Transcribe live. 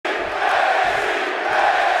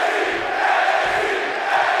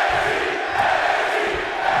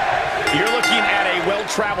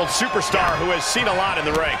well-traveled superstar who has seen a lot in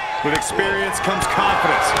the ring. With experience comes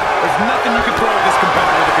confidence. There's nothing you can throw at this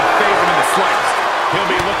competitor that can phase him in the slightest.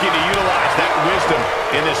 He'll be looking to utilize that wisdom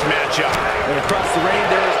in this matchup. And across the ring,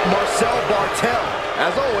 there's Marcel Barthel.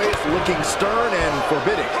 As always, looking stern and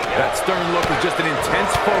forbidding. That stern look is just an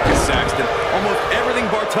intense focus, Saxton. Almost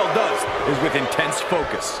everything Barthel does is with intense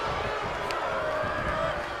focus.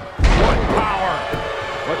 What power!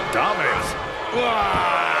 What dominance!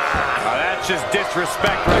 Oh, that's just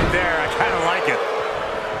disrespect right there. I kind of like it.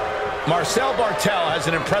 Marcel Barthel has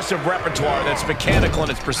an impressive repertoire that's mechanical in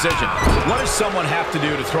its precision. What does someone have to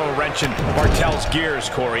do to throw a wrench in Bartel's gears,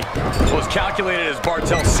 Corey? Well, as calculated as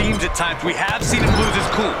Barthel seems at times, we have seen him lose his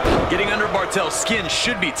cool. Getting under Bartel's skin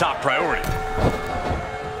should be top priority.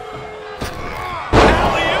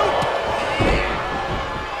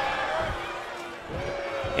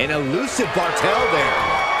 An elusive Barthel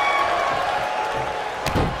there.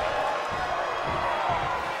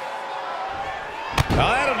 Well,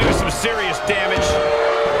 that'll do some serious damage.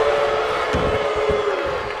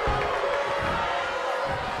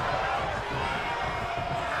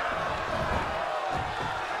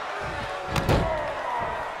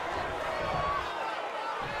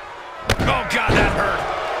 Oh, God, that hurt.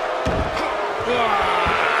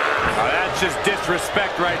 Oh, that's just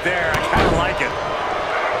disrespect right there. I kind of like it.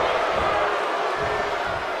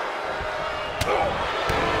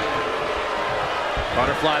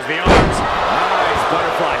 Butterflies the arms. Nice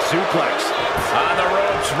butterfly suplex. On the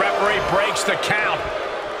ropes, referee breaks the count.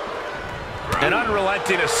 An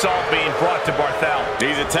unrelenting assault being brought to Barthel.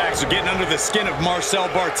 These attacks are getting under the skin of Marcel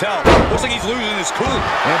Barthel. Looks like he's losing his cool.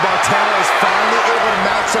 And Barthel is finally able to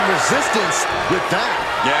mount some resistance with that.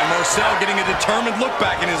 Yeah, Marcel getting a determined look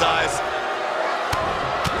back in his eyes.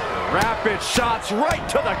 Rapid shots right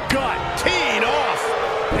to the gut. Teeing off.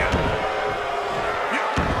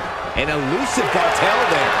 An elusive Barthel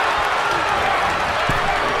there.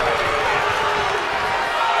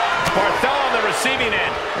 Barthel on the receiving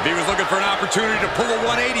end. If he was looking for an opportunity to pull a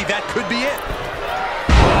 180, that could be it.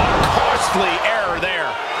 Costly error there.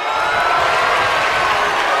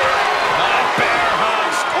 Bear hug,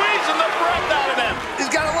 squeezing the breath out of him. He's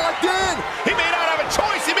got it locked in. He may not have a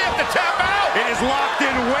choice. He may have to tap out. It is locked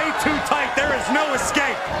in way too tight. There is no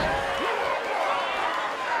escape.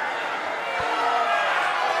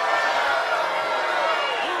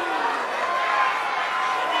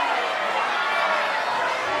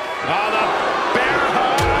 Oh, the bear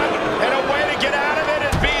hug, and a way to get out of it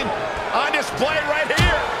is being on display right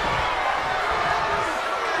here.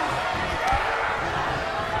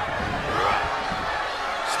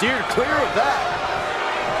 Steered clear of that.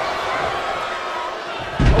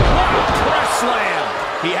 What a press slam.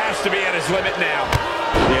 He has to be at his limit now.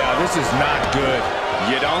 Yeah, this is not good.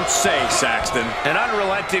 You don't say, Saxton. An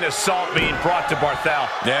unrelenting assault being brought to Barthel.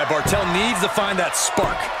 Yeah, Barthel needs to find that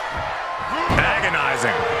spark.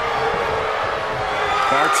 Agonizing.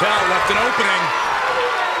 Barthel left an opening.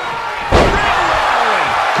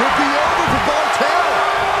 Could be over for Barthel.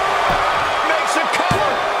 Makes a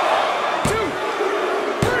cover. 2,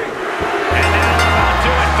 3. And that'll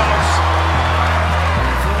do it, folks.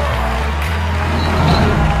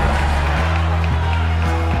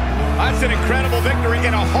 That's an incredible victory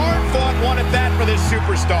and a hard-fought one at that for this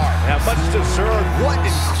superstar. Now, much deserved. What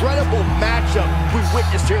incredible matchup we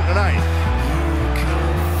witnessed here tonight.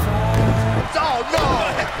 Oh, no!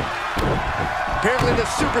 Apparently the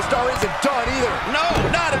superstar isn't done either. No,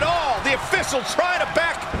 not at all. The official trying to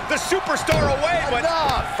back the superstar away, but...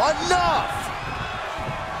 Enough! Enough!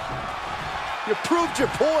 You proved your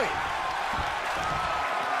point.